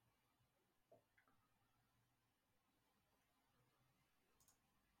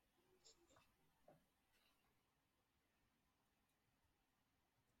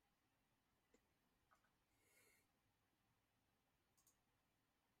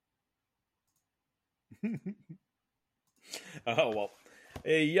Oh, well.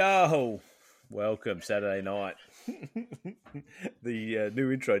 Hey, yo. Welcome, Saturday night. The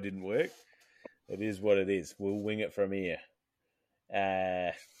new intro didn't work. It is what it is. We'll wing it from here.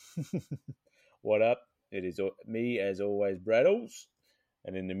 What up? It is me, as always, Braddles.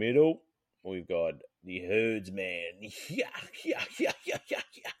 And in the middle, we've got the herdsman.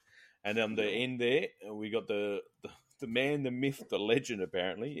 And on the end there, we got the man, the myth, the legend,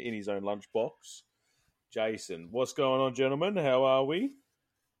 apparently, in his own lunchbox. Jason, what's going on, gentlemen? How are we?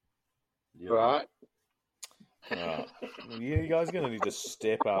 Right. You guys are going to need to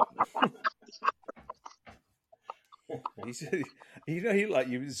step up. He said,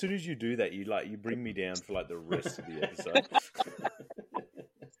 as soon as you do that, you bring me down for the rest of the episode.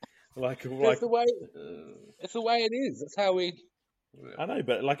 It's the way it is. That's how we. I know,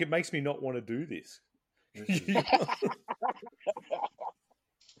 but it makes me not want to do this. This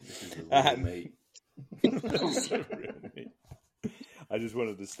is the real me. I just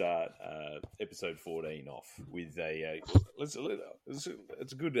wanted to start episode 14 off with a. It's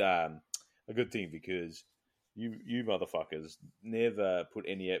a good thing because you motherfuckers never put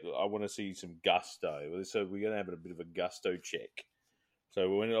any. I want to see some gusto, so we're gonna have a bit of a gusto check.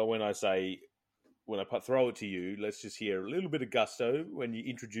 So when I throw it to you, let's just hear a little bit of gusto when you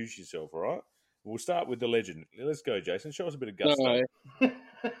introduce yourself. All right, we'll start with the legend. Let's go, Jason. Show us a bit of gusto. No.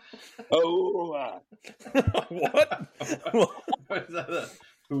 What? What is that?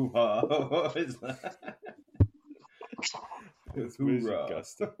 Hoo-ha. What is that? It's hoorah.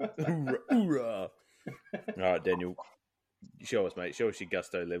 Gusto. Hoorah. All right, Daniel. Show us, mate. Show us your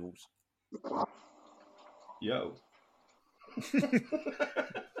gusto levels. Yo.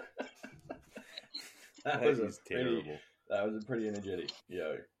 That was terrible. That was a pretty energetic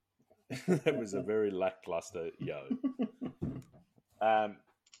yo. That was a very lackluster yo.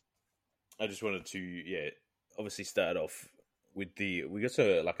 I just wanted to, obviously start off with we got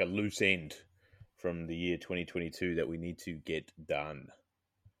a loose end from the year 2022 that we need to get done.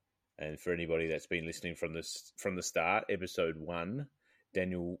 And for anybody that's been listening from the start, episode 1,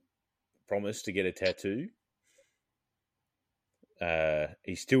 Daniel promised to get a tattoo.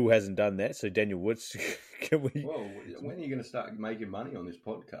 He still hasn't done that. So Daniel, can we? Well, when are you going to start making money on this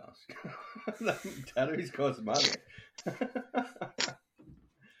podcast? Tattoos cost money.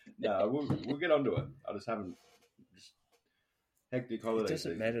 No, we'll get onto it. I just haven't. Just hectic holiday. It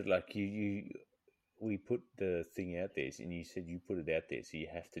doesn't season. matter. We put the thing out there, and you said you put it out there, so you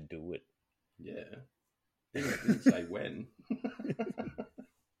have to do it. Yeah. Didn't say when.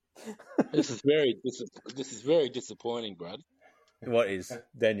 This is very disappointing, Brad. What is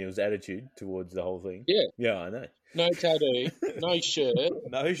Daniel's attitude towards the whole thing? Yeah, I know. No tattoo, no shirt,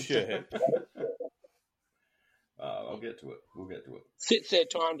 no shirt. I'll get to it. We'll get to it. Sits there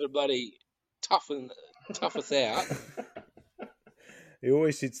trying to bloody tough us out. He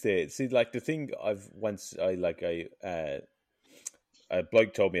always sits there. See, the thing a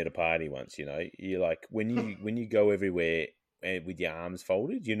bloke told me at a party once. You're when you go everywhere with your arms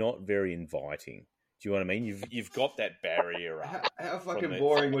folded, you're not very inviting. Do you know what I mean? You've got that barrier up. How fucking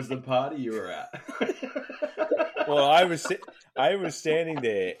boring was the party you were at? Well, I was standing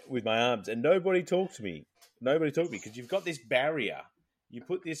there with my arms, and nobody talked to me. Nobody talked to me because you've got this barrier. You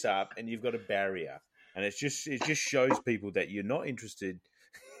put this up, and you've got a barrier, and it just shows people that you're not interested.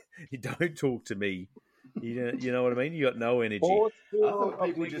 You don't talk to me. You know what I mean? You got no energy. I thought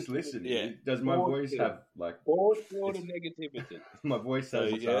people just listen. Yeah. Does my voice have Board of negativity? My voice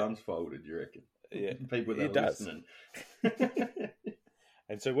has its arms folded. You reckon? Yeah, people that are listening.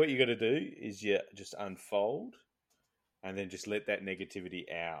 And so what you got to do is you just unfold, and then just let that negativity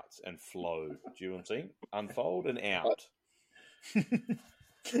out and flow. Do you know what I'm saying? Unfold and out.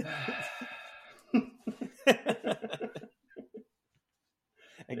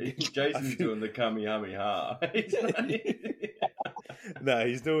 Jason's doing the Kamehameha. No,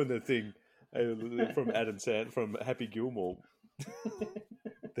 he's doing the thing from Adam Sand from Happy Gilmore.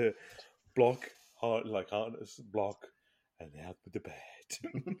 The block, harness, block, and out with the bat.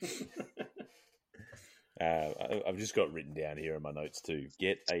 I've just got written down here in my notes too.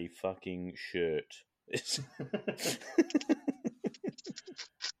 Get a fucking shirt.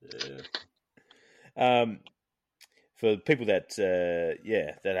 Yeah. For people that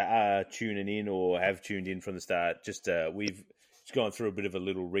that are tuning in or have tuned in from the start, we've just gone through a bit of a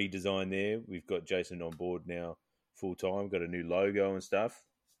little redesign there. We've got Jason on board now full time. Got a new logo and stuff.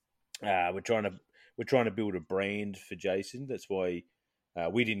 We're trying to build a brand for Jason. That's why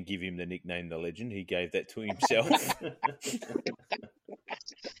we didn't give him the nickname The Legend. He gave that to himself.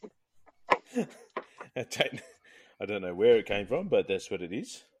 I don't know where it came from, but that's what it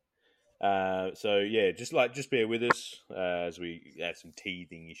is. So yeah, just bear with us as we have some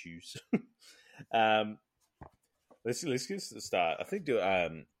teething issues. Let's get to the start. I think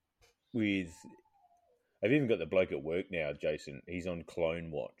with I've even got the bloke at work now, Jason. He's on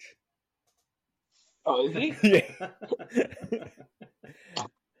Clone Watch. Oh, is he? Yeah.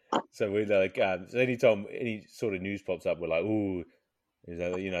 So we're like, so anytime any sort of news pops up, we're like, "Ooh,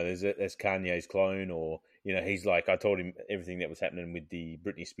 there's Kanye's clone," or he's like, I told him everything that was happening with the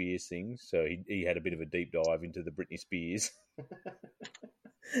Britney Spears thing, so he had a bit of a deep dive into the Britney Spears.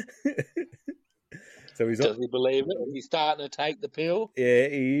 So Does he believe it? Is he starting to take the pill? Yeah,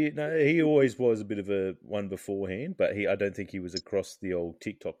 he always was a bit of a one beforehand, but I don't think he was across the old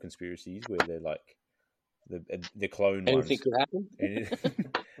TikTok conspiracies where they're like the clone Anything ones. could happen.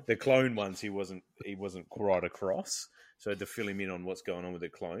 The clone ones, he wasn't quite across, so I had to fill him in on what's going on with the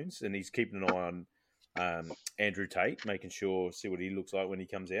clones, and he's keeping an eye on Andrew Tate, making sure see what he looks like when he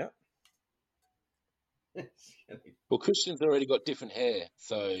comes out. Well, Christian's already got different hair,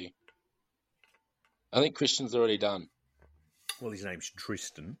 so I think Christian's already done. Well, his name's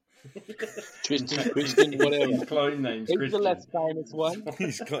Tristan. Christian, whatever. His clone name's He's Christian. the less famous one.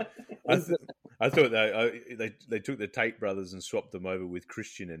 I thought they took the Tate brothers and swapped them over with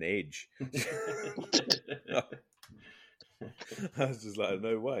Christian and Edge. I was just like,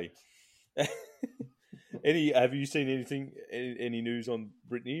 no way. Have you seen anything? Any news on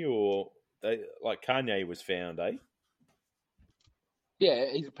Britney or like Kanye was found? Yeah,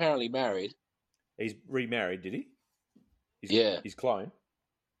 he's apparently married. He's remarried, did he? He's clone.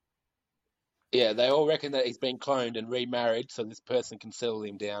 Yeah, they all reckon that he's been cloned and remarried, so this person can settle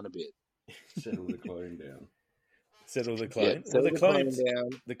him down a bit. Settle the clone down. Settle the clone. Yeah,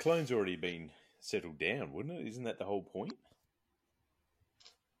 the clone's already been settled down, wouldn't it? Isn't that the whole point?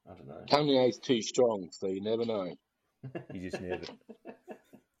 I don't know. Kanye's too strong, so you never know. You just never.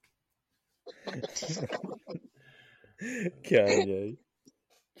 Kanye.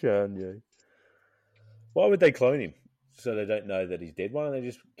 Why would they clone him? So they don't know that he's dead? Why don't they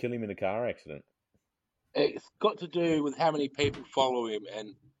just kill him in a car accident? It's got to do with how many people follow him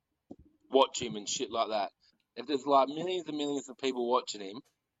and watch him and shit like that. If there's like millions and millions of people watching him,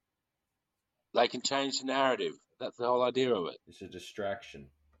 they can change the narrative. That's the whole idea of it. It's a distraction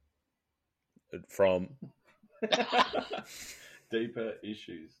from deeper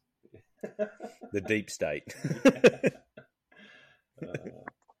issues. The deep state.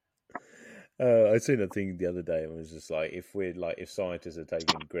 I seen a thing the other day and it was just like, if scientists are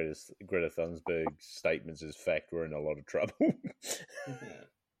taking Greta Thunberg's statements as fact, we're in a lot of trouble. Yeah.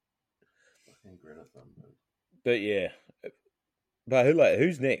 Fucking Greta Thunberg. But yeah,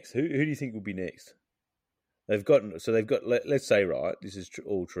 who's next? Who do you think will be next? They've got. Let's say, right, this is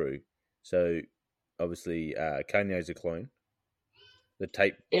all true. So obviously, Kanye's a clone.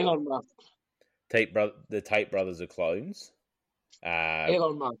 Elon Musk. The Tate brothers are clones.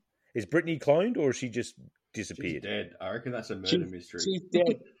 Elon Musk. Is Britney cloned or she just disappeared? She's dead. I reckon that's a murder mystery. She's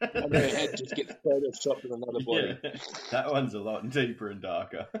dead, and her head just gets photoshopped in another body. Yeah, that one's a lot deeper and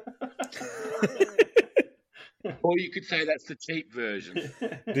darker. Or you could say that's the cheap version.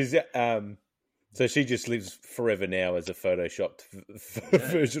 So she just lives forever now as a photoshopped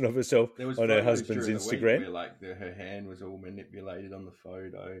version of herself on her husband's Instagram. Where, her hand was all manipulated on the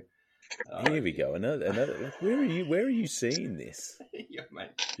photo. Here we go. Another. Where are you seeing this? Yeah,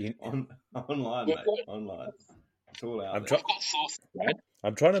 mate. Online, mate. Online. It's all out.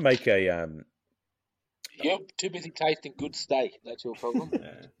 I'm trying to make a. You're too busy tasting good steak. That's your problem.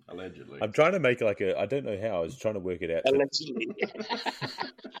 Yeah, allegedly. I'm trying to make I don't know how. I was trying to work it out. Allegedly.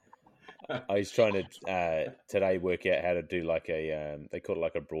 I was trying to today work out how to do like they call it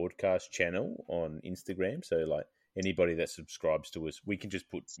like a broadcast channel on Instagram. So like anybody that subscribes to us, we can just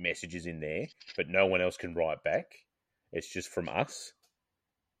put messages in there, but no one else can write back. It's just from us.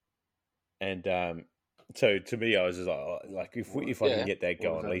 And so to me, I was just like if I can get that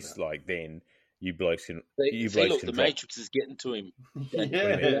going, at least like then you blokes can. The Matrix is getting to him.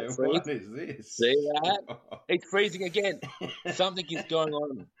 Yeah, what is this? See that? It's freezing again. Something is going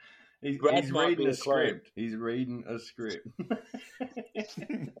on. He's reading a script. He's reading a script.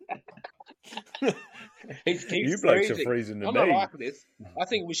 You blokes are freezing to me. I'm not liking this. I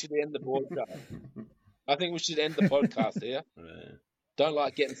think we should end the podcast. I think we should end the podcast here. Yeah. Don't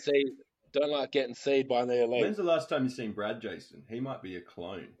like getting seed by the elite. When's the last time you seen Brad Jason? He might be a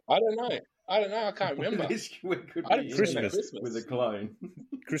clone. I don't know. I can't remember. This could I be didn't Christmas with a clone.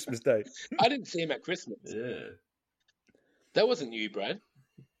 Christmas Day. I didn't see him at Christmas. Yeah. That wasn't you, Brad.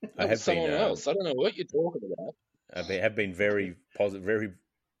 That was someone else. I don't know what you're talking about. I have been very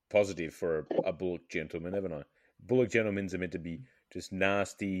positive for a Bullock gentleman, haven't I? Bullock gentlemen are meant to be just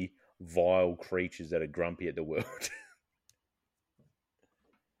nasty, vile creatures that are grumpy at the world.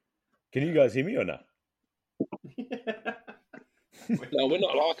 Can you guys hear me or no? No, we're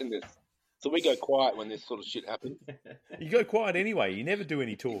not liking this. So we go quiet when this sort of shit happens. You go quiet anyway. You never do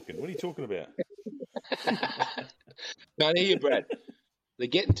any talking. What are you talking about? Can't hear you, Brad. They're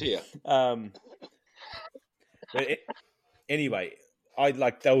getting to you. Anyway,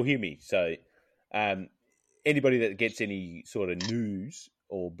 they'll hear me. So, anybody that gets any sort of news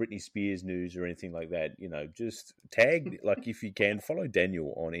or Britney Spears news or anything like that, just tag, like if you can, follow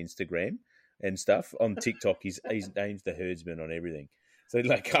Daniel on Instagram and stuff. On TikTok, his name's the Herdsman on everything. So,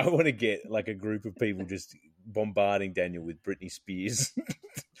 like, I want to get like a group of people just bombarding Daniel with Britney Spears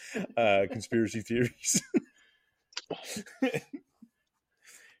conspiracy theories.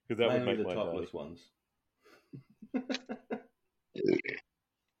 Because that Mainly would make the my topless day. ones.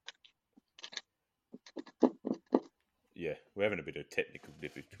 Yeah, we're having a bit of technical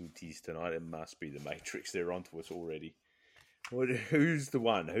difficulties tonight. It must be the Matrix. They're onto us already. Who's the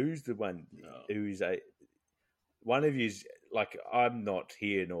one? Who's one of you's like, I'm not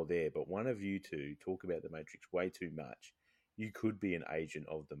here nor there, but one of you two talk about the Matrix way too much. You could be an agent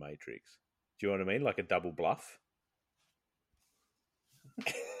of the Matrix. Do you know what I mean? Like a double bluff.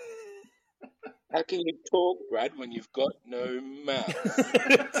 How can you talk, Brad, when you've got no mouth?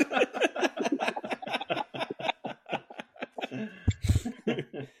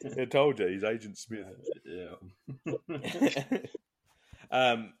 I told you, he's Agent Smith. Yeah.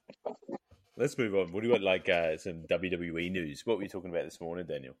 Let's move on. What do you got? Like some WWE news? What were you talking about this morning,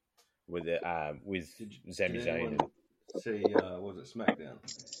 Daniel? With Sami Zayn. See, was it SmackDown?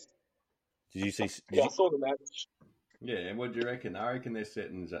 Did you see? I saw the match. Yeah, and what do you reckon? I reckon they're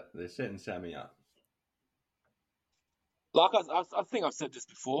setting Sami up. Like I think I've said this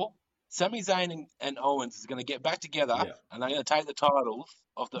before. Sami Zayn and Owens is going to get back together, and they're going to take the titles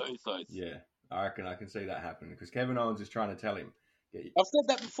off the Usos. Yeah, I reckon I can see that happening because Kevin Owens is trying to tell him. I've said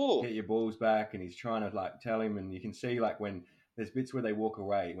that before. Get your balls back, and he's trying to like tell him, and you can see like when there's bits where they walk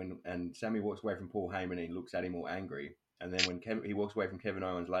away and Sami walks away from Paul Heyman and he looks at him all angry, and then when he walks away from Kevin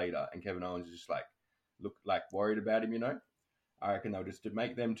Owens later, and Kevin Owens is just like look like worried about him, I reckon they'll just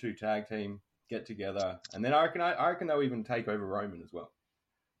make them two tag team, get together, and then I reckon they'll even take over Roman as well.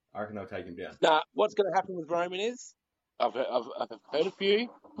 I reckon they'll take him down. Now, what's going to happen with Roman is, I've heard a few.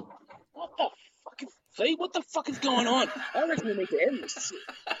 What the fuck is going on? I reckon we need to end this shit.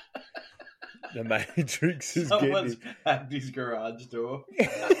 The Matrix is Someone's hacked his garage door.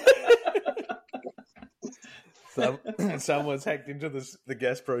 Someone's hacked into the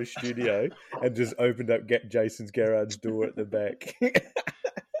Gas Pro studio and just opened up Jason's garage door at the back.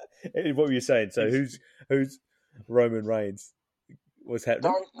 What were you saying? So who's Roman Reigns? What's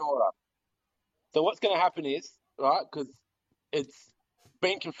happening? Don't ignore that. So what's going to happen is, right, because it's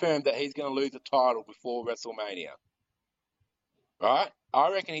been confirmed that he's going to lose the title before WrestleMania. Right?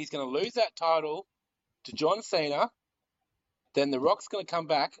 I reckon he's going to lose that title to John Cena. Then The Rock's going to come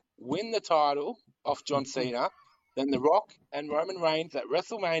back, win the title off John Cena. Then The Rock and Roman Reigns at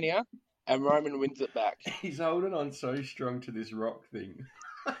WrestleMania, and Roman wins it back. He's holding on so strong to this Rock thing.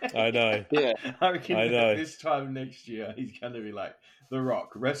 I know. Yeah. I reckon at this time next year, he's going to be like, The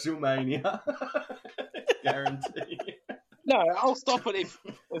Rock, WrestleMania. Guarantee. No, I'll stop it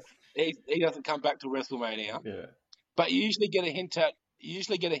if he doesn't come back to WrestleMania. Yeah. But you usually get a hint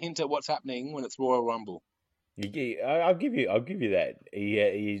at what's happening when it's Royal Rumble. I'll give you that.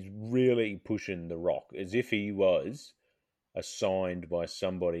 He's really pushing The Rock as if he was assigned by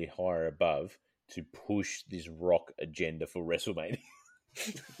somebody higher above to push this Rock agenda for WrestleMania.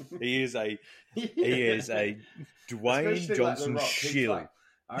 He is a Dwayne Especially Johnson like shield.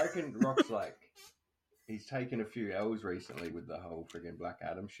 I reckon Rock's like he's taken a few L's recently with the whole friggin' Black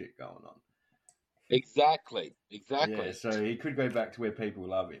Adam shit going on. Exactly. Yeah, so he could go back to where people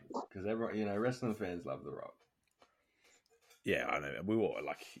love him because everyone, wrestling fans love The Rock. Yeah, I know. We all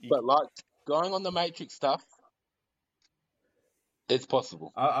but going on the Matrix stuff, it's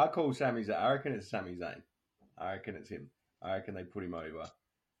possible. I call Sami Zayn. I reckon it's Sami Zayn. I reckon it's him. I reckon they put him over,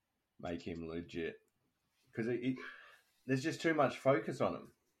 make him legit because there's just too much focus on him.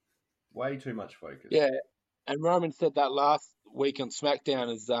 Way too much focus. Yeah, and Roman said that last week on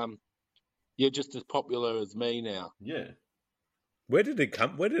SmackDown is you're just as popular as me now. Yeah. Where did it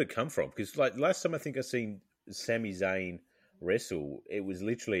come from? Because last time I think I seen Sami Zayn wrestle, it was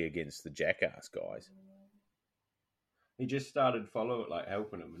literally against the Jackass guys. He just started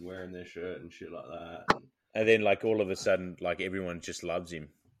helping them and wearing their shirt and shit like that. And then all of a sudden, everyone just loves him.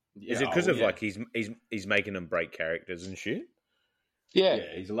 Yeah, is it because of he's making them break characters and shit? Yeah.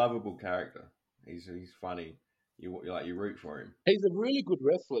 Yeah, he's a lovable character. He's funny. you root for him. He's a really good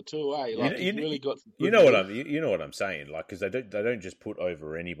wrestler too, eh? Like he's really got. Some you know what I'm saying, like because they don't just put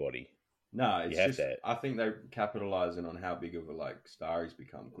over anybody. No, it's just that. I think they're capitalizing on how big of a star he's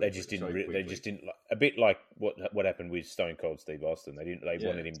become. They just didn't. They just didn't. A bit like what happened with Stone Cold Steve Austin. They didn't. They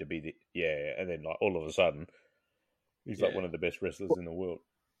wanted him to be and then all of a sudden, he's like one of the best wrestlers in the world.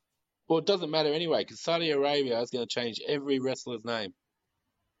 Well, it doesn't matter anyway because Saudi Arabia is going to change every wrestler's name.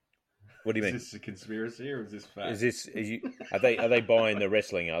 What do you mean? Is this a conspiracy or is this fact? Are they buying the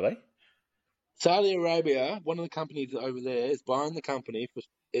wrestling? Are they? Saudi Arabia, one of the companies over there, is buying the company for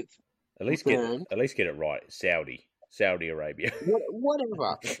its. At least get it right. Saudi Arabia.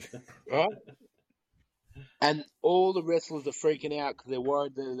 Whatever, right? And all the wrestlers are freaking out because they're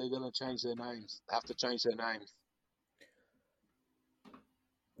worried that they're going to change their names. Have to change their names.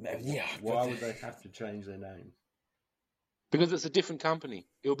 Yeah. Why would they have to change their names? Because it's a different company.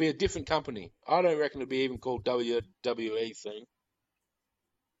 It'll be a different company. I don't reckon it'll be even called WWE soon.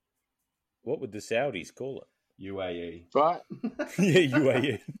 What would the Saudis call it? UAE. Right? Yeah,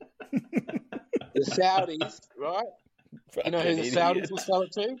 UAE. The Saudis, right? You know who the Saudis will sell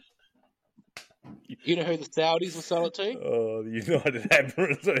it to? You know who the Saudis will sell it to? Oh, the United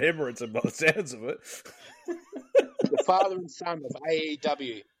Emirates, by the sounds of it. The father and son of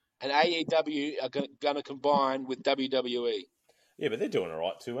AEW. And AEW are going to combine with WWE. Yeah, but they're doing all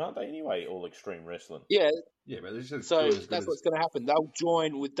right too, aren't they? Anyway, all Extreme Wrestling. Yeah. Yeah, but that's what's going to happen. They'll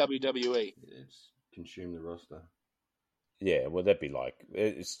join with WWE. It's consume the roster. Yeah, well, that'd be like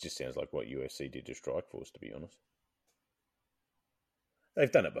it. Just sounds like what UFC did to Strikeforce, to be honest.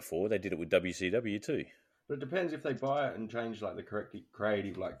 They've done it before. They did it with WCW too. But it depends if they buy it and change the correct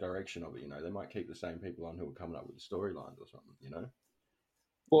creative direction of it. They might keep the same people on who are coming up with the storylines or something.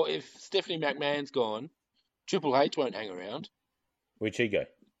 Well, if Stephanie McMahon's gone, Triple H won't hang around. Where'd she go?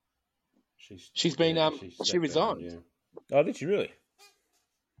 She resigned. Yeah. Oh, did she really?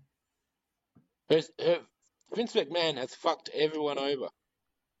 Her Vince McMahon has fucked everyone over.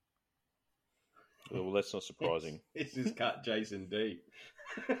 Well, that's not surprising. It's just cut Jason D.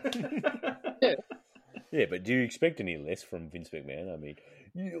 Yeah. Yeah, but do you expect any less from Vince McMahon? I mean,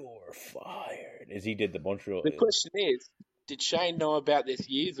 you're fired. As he did the Montreal. The question is, did Shane know about this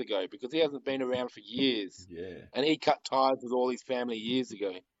years ago? Because he hasn't been around for years. Yeah. And he cut ties with all his family years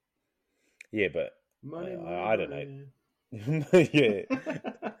ago. Yeah, but I don't know. Yeah.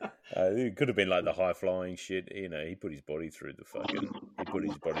 It could have been like the high flying shit. He put his body through the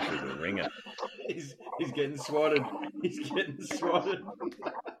ringer. He's getting swatted.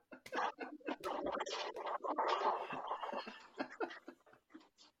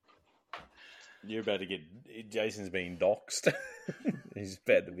 You're about to get Jason's being doxxed. He's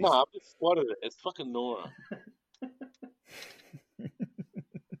about to be. No, I've just spotted it. It's fucking Nora.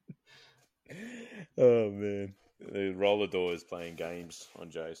 Oh man, the roller door is playing games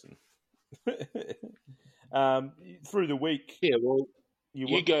on Jason. Through the week, yeah. Well,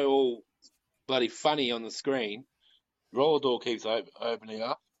 you go all bloody funny on the screen. Roller door keeps opening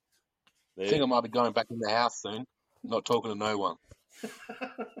up. I think I might be going back in the house soon. Not talking to no one.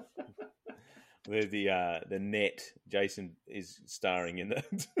 The Net. Jason is starring in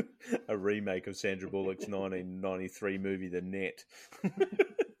a remake of Sandra Bullock's 1993 movie, The Net.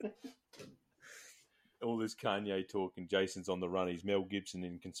 All this Kanye talk and Jason's on the run. He's Mel Gibson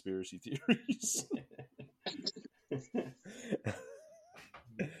in conspiracy theories.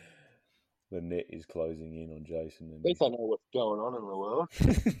 The Net is closing in on Jason. At least I know what's going on in the world.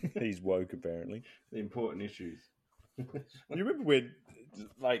 He's woke, apparently. The important issues. Do you remember when,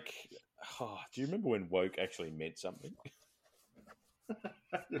 do you remember when woke actually meant something?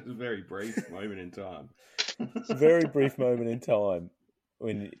 It was a very brief moment in time. It's a very brief moment in time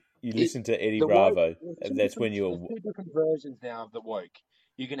when you listen to Eddie Bravo. That's when you're... There's two different versions now of the woke.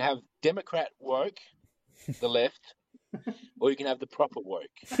 You can have Democrat woke, the left, or you can have the proper woke.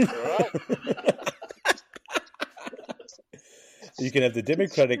 All right? You can have the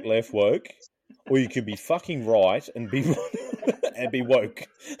Democratic left woke, or you can be fucking right and be woke.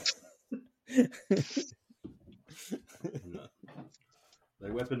 No. They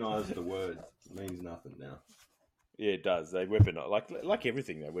weaponise the word. It means nothing now. Yeah, it does. They weaponize like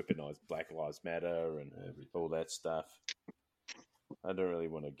everything. They weaponize Black Lives Matter and all that stuff. I don't really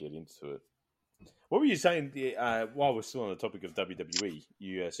want to get into it. What were you saying? While we're still on the topic of WWE,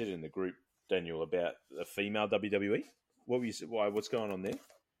 you said in the group, Daniel, about the female WWE. What were you? Why? What's going on there?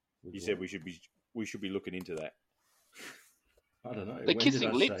 You said we should be looking into that. I don't know. The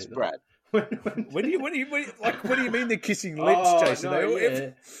kissing lips, Brad. What do you mean the kissing lips, Jason? No,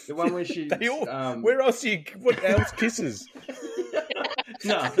 yeah. The one where she. What else kisses?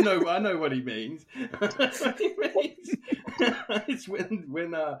 No, I know what he means. What he means. It's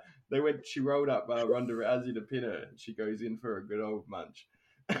when she rolled up Ronda Rousey to pin her. She goes in for a good old munch.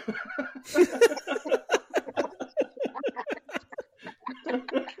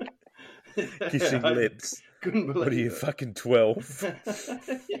 Kissing lips. Couldn't believe What are you, it. fucking 12?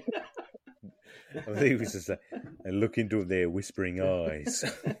 I think it was just like, and look into their whispering eyes.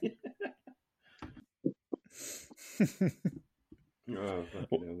 Oh,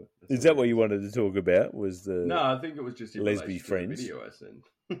 fucking hell. Is that what you wanted to talk about? Was the No, I think it was just in lesbian relation to friends? the video I sent.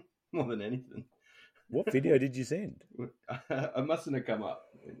 More than anything. What video did you send? I mustn't have come up.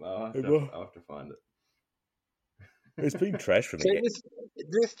 I'll have to find it. It's been trash for me. So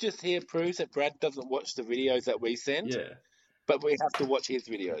this just here proves that Brad doesn't watch the videos that we send. Yeah. But we have to watch his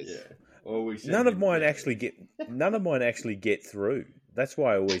videos. Yeah. Or none of mine actually get through. That's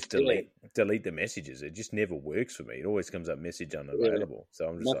why I always delete the messages. It just never works for me. It always comes up message unavailable. So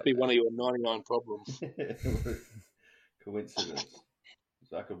I'm just must be one of your 99 problems. Coincidence.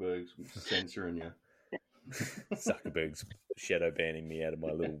 Zuckerberg's censoring you. Zuckerberg's shadow banning me out of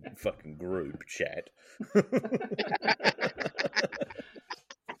my little fucking group chat.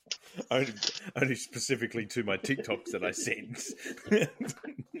 only specifically to my TikToks that I sent.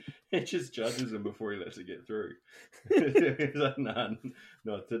 He just judges them before he lets it get through. He's like, nah,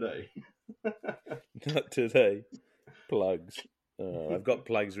 not today. Not today. Plugs. I've got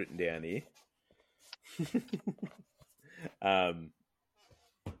plugs written down here.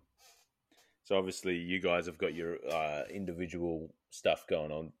 So obviously you guys have got your individual stuff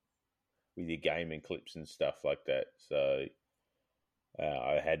going on with your gaming clips and stuff like that. So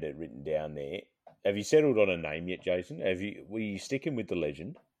I had it written down there. Have you settled on a name yet, Jason? Were you sticking with the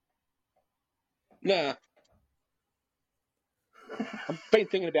legend? Nah. I've been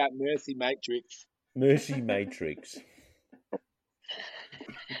thinking about Mercy Matrix. Mercy Matrix.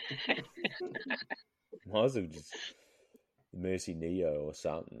 Might as well just Mercy Neo or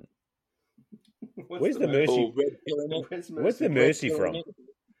something. Where's the Mercy? Where's the Mercy from?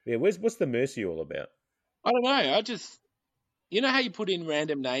 Yeah, what's the Mercy all about? I don't know. You know how you put in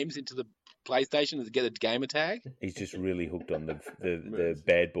random names into the PlayStation to get a gamer tag? He's just really hooked on the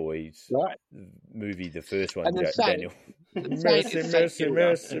Bad Boys movie, the first one, Daniel. Mercy.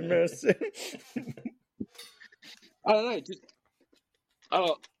 I don't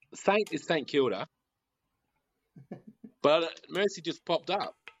know. Saint is St. Kilda, but Mercy just popped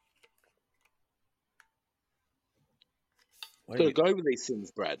up. Got to go with these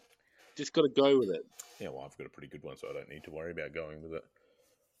things, Brad. Just got to go with it. Yeah, well, I've got a pretty good one, so I don't need to worry about going with it.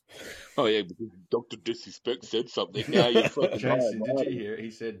 Oh, yeah, because Dr. Disrespect said something. Now you're fucking Jason, did you hear it?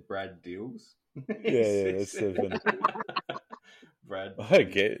 He said Brad deals. Yeah, that's so funny. Brad.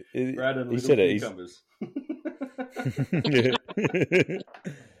 Okay. Brad and he little said cucumbers.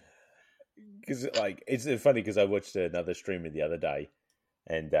 Because it's funny because I watched another streamer the other day,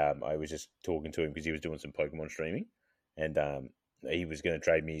 and I was just talking to him because he was doing some Pokemon streaming, and he was going to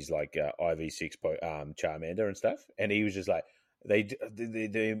trade me his IV6 Charmander and stuff, and he was just like,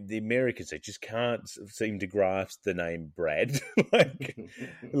 the Americans, they just can't seem to grasp the name Brad.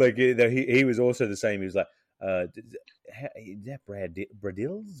 He was also the same. He was like, is that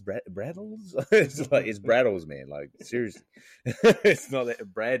Bradills? It's Braddles, man. Like, seriously. It's not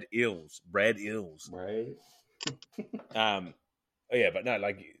that. Brad Ills. Right. Yeah, but no,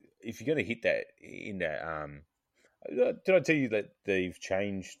 like, if you're going to hit that in that, did I tell you that they've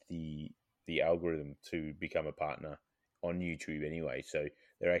changed the algorithm to become a partner on YouTube anyway? So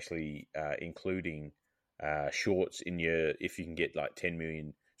they're actually including shorts in if you can get like 10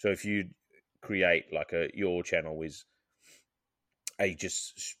 million. So if you create like your channel is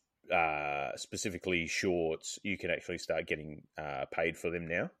just specifically shorts, you can actually start getting paid for them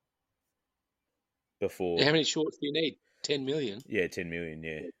now. Before, how many shorts do you need? 10 million? Yeah, 10 million,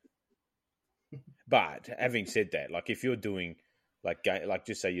 yeah. But having said that, like if you're doing like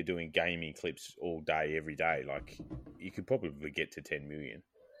just say you're doing gaming clips all day, every day, like you could probably get to 10 million.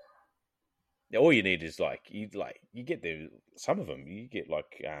 Now, all you need is you get some of them, you get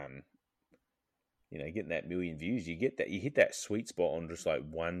getting that million views, you hit that sweet spot on just like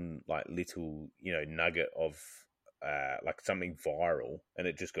one little, nugget of something viral, and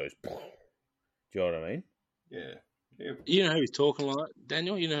it just goes. Do you know what I mean? Yeah. You know who he's talking like,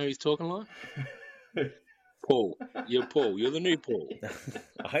 Daniel? You know who he's talking like? Paul. You're Paul. You're the new Paul.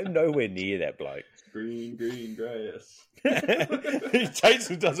 I'm nowhere near that bloke. Green grass.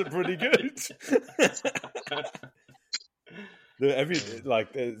 Jason does it pretty good.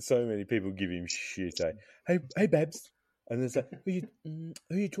 So many people give him shit. Hey, Babs, and there's like, who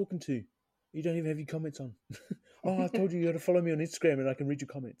you talking to? You don't even have your comments on. Oh, I told you got to follow me on Instagram and I can read your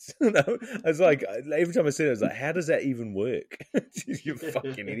comments. I was like, every time I said it, I was like, how does that even work? You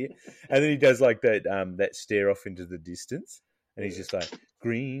fucking idiot. And then he does like that stare off into the distance. And he's just like,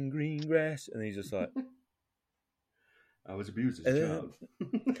 green, green grass. And he's just like, I was abused as a child.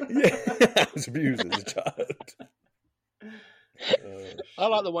 Yeah, I was abused as a child. I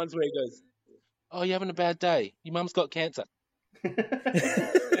like the ones where he goes, "Oh, you're having a bad day. Your mum's got cancer."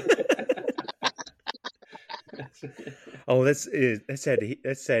 Oh, that's sad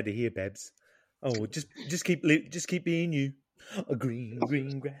to hear, Babs. Oh, just keep being you. A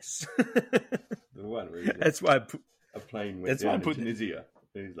green grass. The one where that's why a plane went down in Tunisia.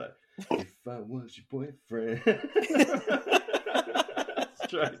 And he's like, if I was your boyfriend.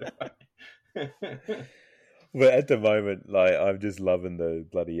 Straight away. But at the moment, like, I'm just loving the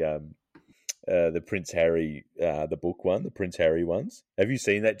bloody the Prince Harry the book one, the Prince Harry ones. Have you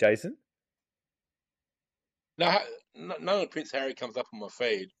seen that, Jason? No, none of Prince Harry comes up on my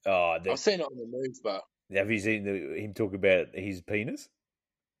feed. Oh, I've seen it on the news, but have you seen him talk about his penis?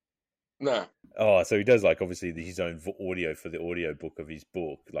 No. Oh, so he does like obviously his own audio for the audio book of his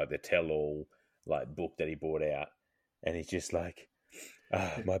book, like the tell-all like book that he brought out, and he's just like,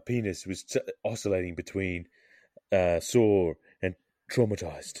 my penis was oscillating between sore and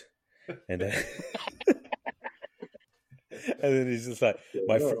traumatized, and and then he's just like,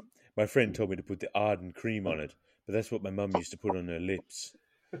 my friend told me to put the Arden cream on it, but that's what my mum used to put on her lips,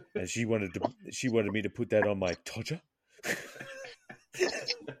 and she wanted me to put that on my todger.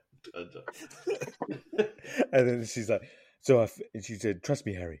 And then she's like, and she said, "Trust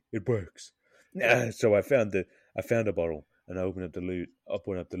me, Harry, it works." So I found a bottle and I opened up the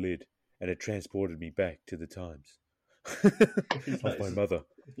lid, and it transported me back to the times of my mother.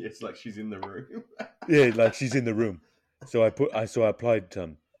 Yeah, it's like she's in the room. Yeah, like she's in the room. So I applied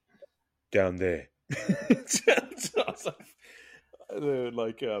down there. So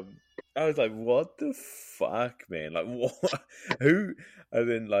I was like, what the fuck, man? Like, what? Who? And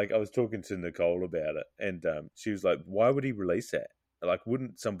then, like, I was talking to Nicole about it, and she was like, why would he release that? Like,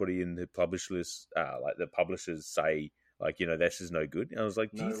 wouldn't somebody in the publishers, like the publishers, say, like, this is no good? And I was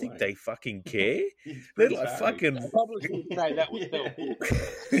like, do you think they fucking care? They're like fucking. The publishers would say that was so cool.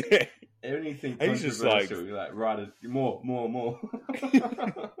 Yeah. Anything He's controversial, you're like, write it more.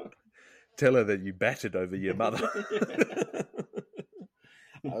 Tell her that you battered over your mother.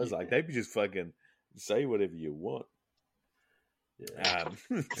 I was like, they just fucking say whatever you want. Yeah.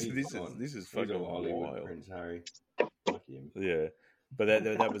 This is fucking wild. Prince Harry. Fuck him. Yeah. But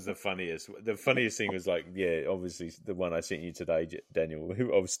that was the funniest. The funniest thing was like, yeah, obviously the one I sent you today, Daniel,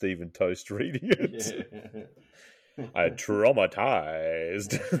 of Stephen Toast reading it. Yeah. I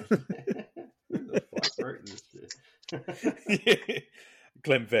traumatized. Who the fuck wrote this shit? Yeah.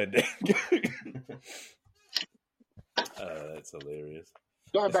 Clem Van Dijk. That's hilarious.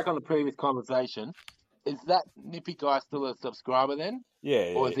 Going back on the previous conversation, is that Nippy guy still a subscriber then?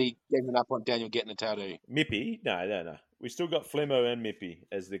 Yeah. Or is he giving up on Daniel getting a tattoo? Mippy? No. We still got Flemmo and Mippy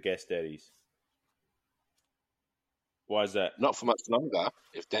as the guest daddies. Why is that? Not for much longer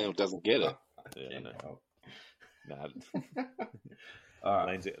if Daniel doesn't get it. Yeah, no. All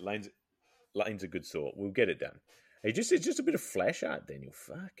right. Lane's a good sort. We'll get it done. It's just a bit of flash art, Daniel.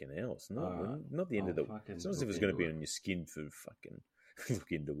 Fucking hell. It's not the end of the... It's not as if it's going to be on your skin for fucking...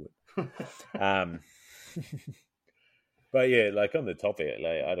 look into it. But yeah, like on the topic,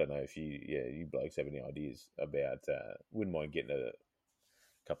 like, I don't know if you blokes have any ideas about... wouldn't mind getting a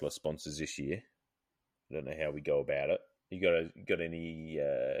couple of sponsors this year. I don't know how we go about it. You got any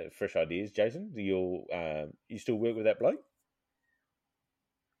fresh ideas, Jason? Do you still work with that bloke?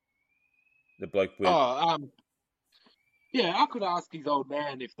 The bloke with... yeah, I could ask his old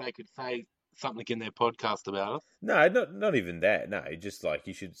man if they could say something in their podcast about us. No, not even that. No, just like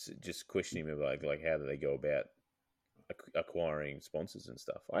you should just question him about like how do they go about acquiring sponsors and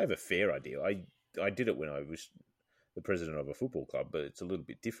stuff. I have a fair idea. I did it when I was the president of a football club, but it's a little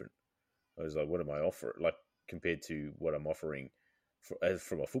bit different. I was like, what am I offering? Like compared to what I'm offering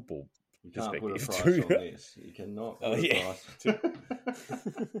from a football perspective. You can't put a price on this. You cannot put a price.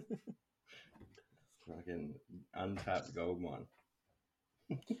 Fucking untapped gold mine.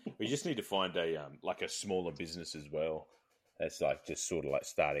 We just need to find a smaller business as well. That's like just sort of like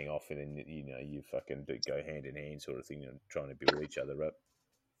starting off, and then you fucking go hand in hand sort of thing, and trying to build each other up.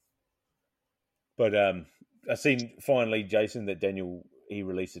 But I seen finally, Jason, that Daniel he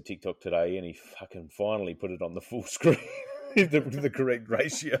released a TikTok today, and he fucking finally put it on the full screen, the correct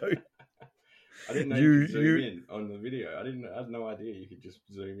ratio. I didn't know you could zoom in on the video. I had no idea you could just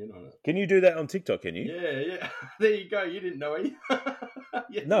zoom in on it. Can you do that on TikTok? Can you? Yeah. There you go. You didn't know either.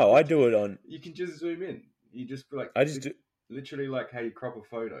 Yeah, no, I do it on. You can just zoom in. You just like. I just do. Literally like how you crop a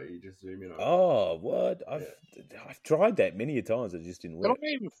photo. You just zoom in on it. Oh, what? I've tried that many a times. It just didn't work. I'm not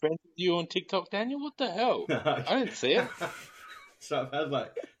even friends with you on TikTok, Daniel. What the hell? I didn't see it. So I've had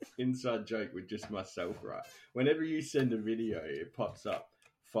like inside joke with just myself, right? Whenever you send a video, it pops up,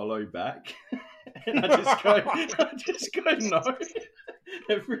 follow back. And I just go no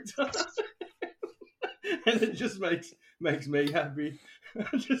every time. And it just makes me happy.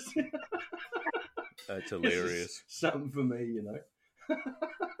 That's hilarious. Something for me, you know.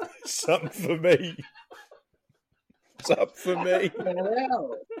 Something for me. Something for me.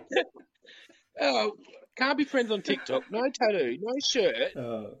 Oh, can't be friends on TikTok. No tattoo, no shirt.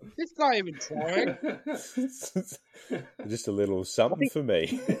 This guy even trying. Just a little something for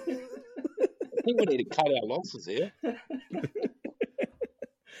me. I think we need to cut our losses here.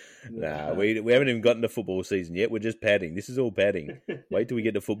 Nah, we haven't even gotten to football season yet. We're just padding. This is all padding. Wait till we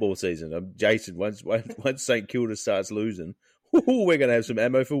get to football season. Jason, once St Kilda starts losing, we're going to have some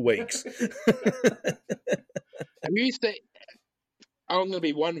ammo for weeks. Have you seen? I'm going to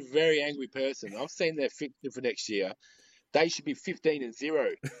be one very angry person. I've seen their fixture for next year. They should be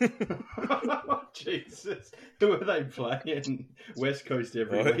 15-0. Jesus, who are they playing? West Coast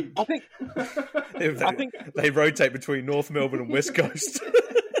every week. I think they rotate between North Melbourne and West Coast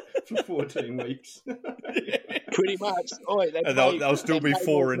for 14 weeks. Pretty much. They'll still be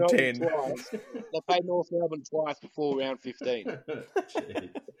 4 and 10. They played North Melbourne twice before round 15.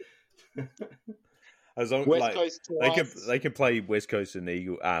 As long West Coast they can play West Coast and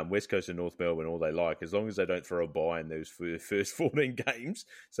West Coast and North Melbourne all they like, as long as they don't throw a bye in those first 14 games.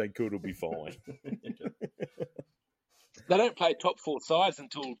 St Kilda will be fine. They don't play top 4 sides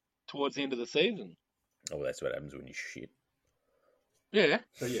until towards the end of the season. Oh, that's what happens when you shit. Yeah.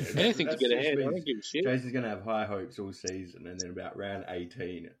 So yeah, anything to get ahead. I don't give a shit. Jason's going to have high hopes all season, and then about round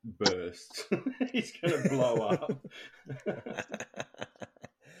 18, it bursts. He's going to blow up.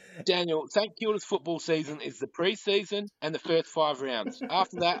 Daniel, St Kilda's football season is the pre-season and the first 5 rounds.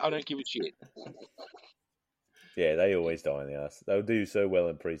 After that, I don't give a shit. Yeah, they always die in the ass. They'll do so well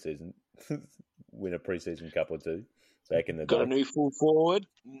in pre-season. Win a pre-season cup or two back in the day. Got a new full forward,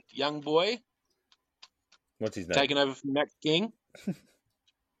 young boy. What's his name? Taking over from Max King.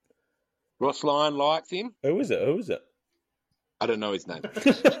 Ross Lyon likes him. Who is it? I don't know his name.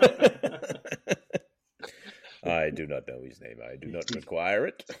 I do not know his name. I do not require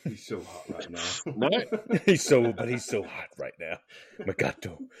it. He's so hot right now. No, he's so hot right now.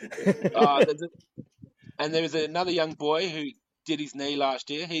 Magato. And there was another young boy who did his knee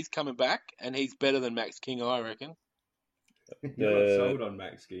last year. He's coming back, and he's better than Max King, I reckon. You're not sold on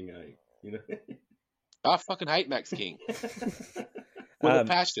Max King, eh? You know. I fucking hate Max King with a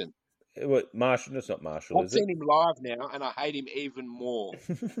passion. What Marshall? That's not Marshall. I've seen him live now, and I hate him even more.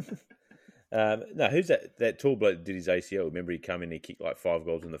 No, who's that? That tall bloke that did his ACL. Remember, he come in and he kicked like 5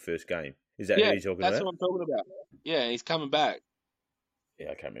 goals in the first game. Is that who you're talking about? That's what I'm talking about. Yeah, he's coming back.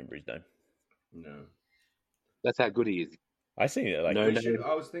 Yeah, I can't remember his name. No, that's how good he is. I seen it. Like,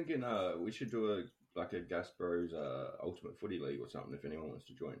 I was thinking, we should do a Gas Bros Ultimate Footy League or something if anyone wants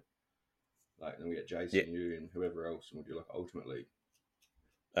to join. Like, then we get Jason, you, and whoever else, and we'll do like an Ultimate League.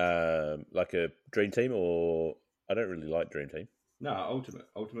 Like a Dream Team, or I don't really like Dream Team. No,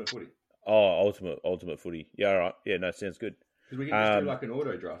 Ultimate Footy. Oh, Ultimate Footy. Yeah, all right. Yeah, no, sounds good. Because we can just do like an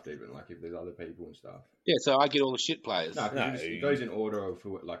auto draft even, like if there's other people and stuff. Yeah, so I get all the shit players. No, it goes in order of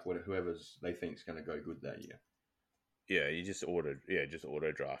like whoever's they think's going to go good that year. Yeah, you just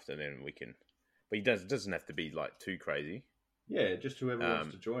auto draft, and then we can. But it doesn't have to be like too crazy. Yeah, just whoever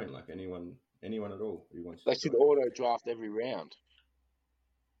wants to join, like anyone at all who wants. They should auto draft every round.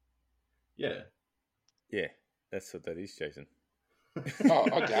 Yeah. Yeah, that's what that is, Jason. Oh,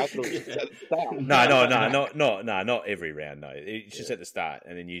 okay. I thought it was at the start. No, not every round. No, it's just at the start,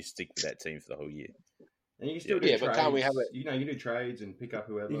 and then you stick with that team for the whole year. And you can still do trades. But can't we have it? You know, you do trades and pick up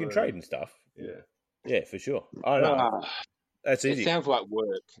whoever. You can trade and stuff. Yeah, for sure. I know. That's easy. It sounds like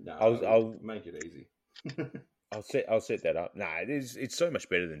work. No, I'll make it easy. I'll set that up. Nah, it's so much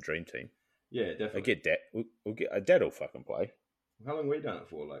better than Dream Team. Yeah, definitely. I get that. We'll get Dad will fucking play. How long have we done it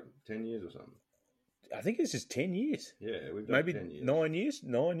for? Like 10 years or something? I think it's just 10 years. Yeah, we've done maybe 10 years. 9 years.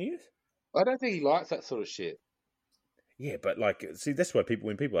 9 years. I don't think he likes that sort of shit. Yeah, but like, see, that's why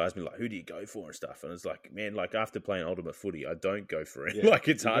when people ask me like, who do you go for and stuff, and it's like, man, like after playing Ultimate Footy, I don't go for it. Yeah. Like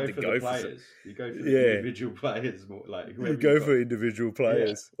it's hard to go for players. You go for the individual players more. Like you go for individual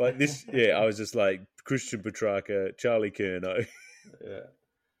players. Yeah. Like this. Yeah, I was just like Christian Petrarca, Charlie Curnow. Yeah.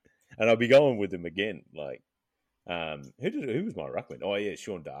 and I'll be going with them again. Like, who was my ruckman? Oh yeah,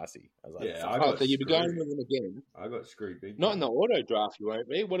 Sean Darcy. I was like, Yeah, I Oh, got so you'll be screwed. going with them again? I got screwed big. Not in the auto draft, you won't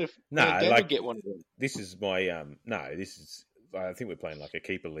be. What if Nah, Dad like- will get one of them? this is my no. This is I think we're playing like a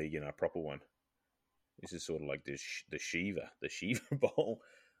keeper league in a proper one. This is sort of like the Shiva Bowl,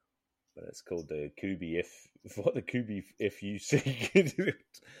 but it's called the Kubi F. What the Kubi FUC?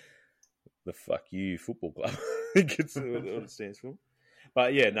 The fuck you football club. I think it's what it stands for.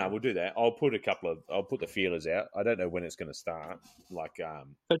 But yeah, no, we'll do that. I'll put the feelers out. I don't know when it's going to start. Like, So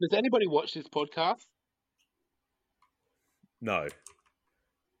does anybody watch this podcast? no.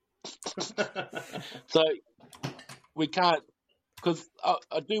 So we can't, because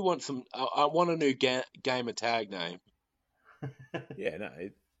I do want some. I want a new gamer tag name. Yeah, no.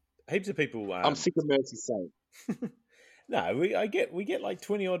 Heaps of people. I'm sick of Mercy Saint. No, we get like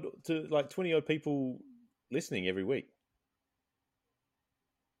 20 odd people listening every week.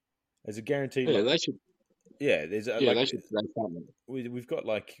 There's a guaranteed. Yeah, they should. Yeah, there's a, Yeah, like, they should say something. we've got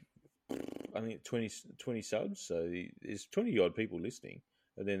like I think 20 subs, so there's 20 odd people listening,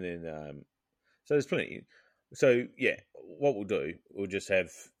 and then so there's plenty. So yeah, what we'll do, we'll just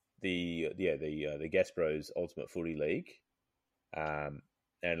have the Gas Bros Ultimate Footy League, and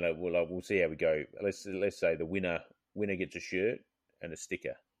we'll see how we go. Let's say the winner gets a shirt and a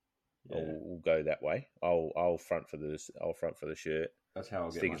sticker. Yeah. We'll go that way. I'll front for this. I'll front for the shirt. That's how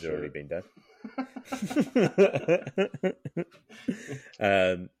I'll get Stickers my have already shirt. been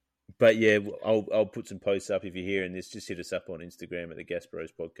done. But yeah, I'll put some posts up if you're hearing this. Just hit us up on Instagram at the Gas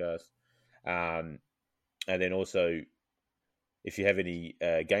Bros Podcast. And then also, if you have any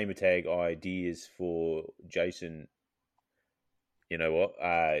gamer tag ideas for Jason, you know what?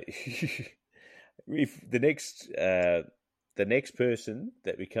 If the next person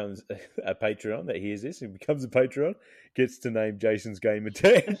that becomes a Patreon that hears this and becomes a Patreon gets to name Jason's gamer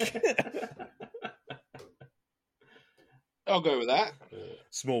tag. I'll go with that.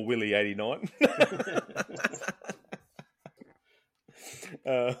 Small Willie 89.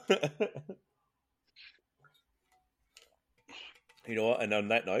 You know what? And on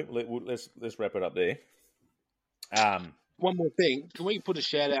that note, let's wrap it up there. One more thing. Can we put a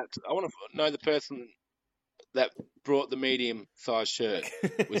shout out? I want to know the person that brought the medium size shirt.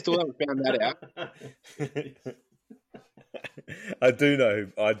 We still haven't found that out. I do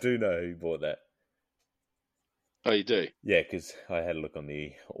know who bought that. Oh, you do? Yeah, because I had a look on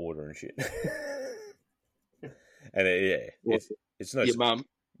the order and shit. And it's no Your mum.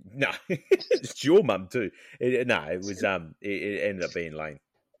 No, it's your mum too. It was it ended up being Lane.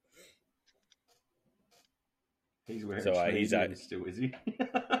 He's wearing he's still, is he?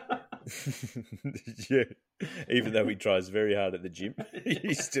 Yeah, even though he tries very hard at the gym,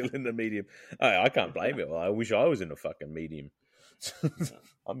 he's still in the medium. I can't blame him. I wish I was in a fucking medium.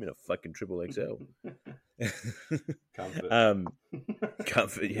 I'm in a fucking triple XL. Comfort.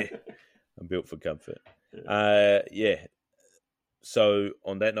 Comfort, yeah. I'm built for comfort. Yeah. So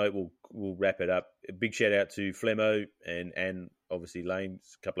on that note, we'll wrap it up. A big shout out to Flemmo and obviously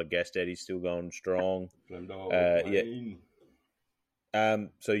Lane's a couple of gas daddies still going strong. Lane. Yeah.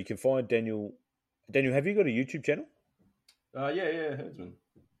 So you can find Daniel. Daniel, have you got a YouTube channel? Yeah, Herdsman.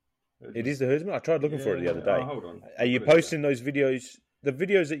 It is the Herdsman. I tried looking for it the other day. Oh, hold on. Are you posting those videos? The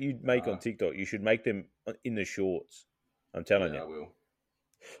videos that you make on TikTok, you should make them in the shorts. I'm telling you. I will.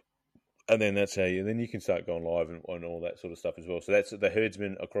 And then that's how then you can start going live and all that sort of stuff as well. So that's the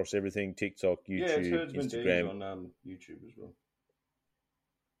Herdsman across everything: TikTok, YouTube, it's Herdsman Instagram, on YouTube as well.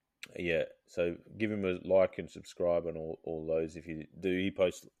 Yeah. So give him a like and subscribe and all those. If you do, he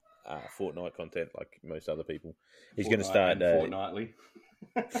posts Fortnite content like most other people. He's going to start fortnightly.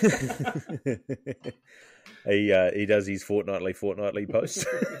 He does his fortnightly posts.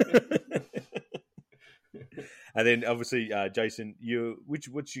 And then obviously, Jason,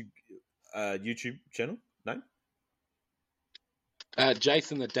 what's your YouTube channel name?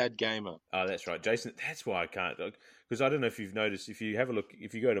 Jason the Dad Gamer. Oh, that's right, Jason. That's why I can't, because I don't know if you've noticed. If you have a look,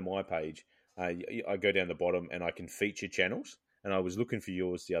 if you go to my page, I go down the bottom and I can feature channels. And I was looking for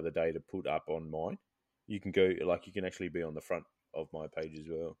yours the other day to put up on mine. You can go, you can actually be on the front of my page as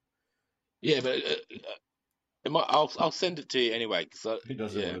well. Yeah, but I'll send it to you anyway. Cause He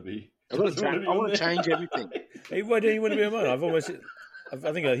doesn't want to be. I want to change everything. Hey, why don't you want to be on mine?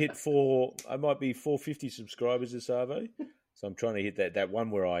 I think I hit I might be 450 subscribers this Arvo. So I'm trying to hit that one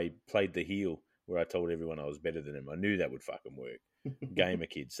where I played the heel, where I told everyone I was better than him. I knew that would fucking work. Gamer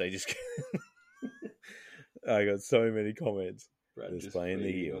kids, they just... I got so many comments. Brad just playing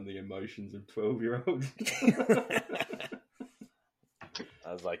the heel on the emotions of 12-year-olds.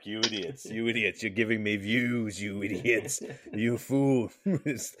 I was like, you idiots, you're giving me views, you idiots, you fool.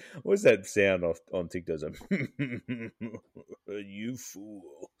 What's that sound on TikTok? You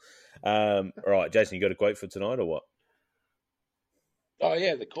fool. All right, Jason, you got a quote for tonight or what? Oh,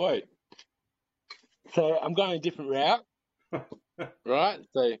 yeah, the quote. So I'm going a different route, right?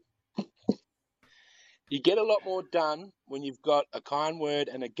 So you get a lot more done when you've got a kind word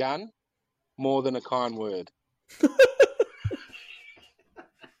and a gun more than a kind word.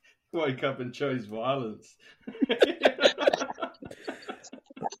 Woke up and chose violence.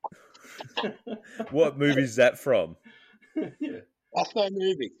 What movie is that from? Yeah. That's no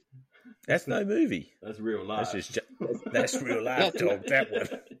movie. That's no movie. That's real life. That's real life, dog. That one.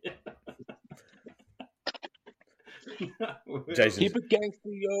 Jason, Keep it gangster,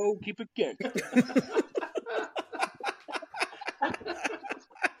 yo. Keep it gangster.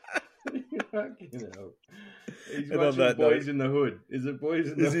 Fucking hell. He's And on watching that Boys note- in the Hood. Is it Boys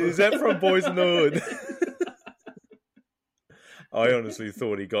in the Hood? is that from Boys in the Hood? I honestly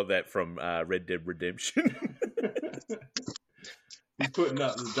thought he got that from Red Dead Redemption. He's putting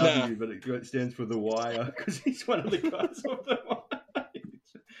up the W, but it stands for The Wire because he's one of the guys of The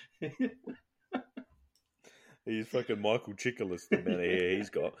Wire. He's fucking Michael Chiklis, the amount of hair he's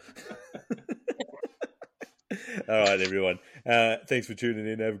got. All right, everyone. Thanks for tuning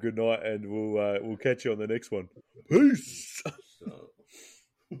in. Have a good night, and we'll catch you on the next one. Peace.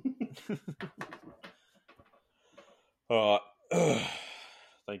 All right.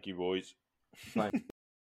 Thank you, boys. Thank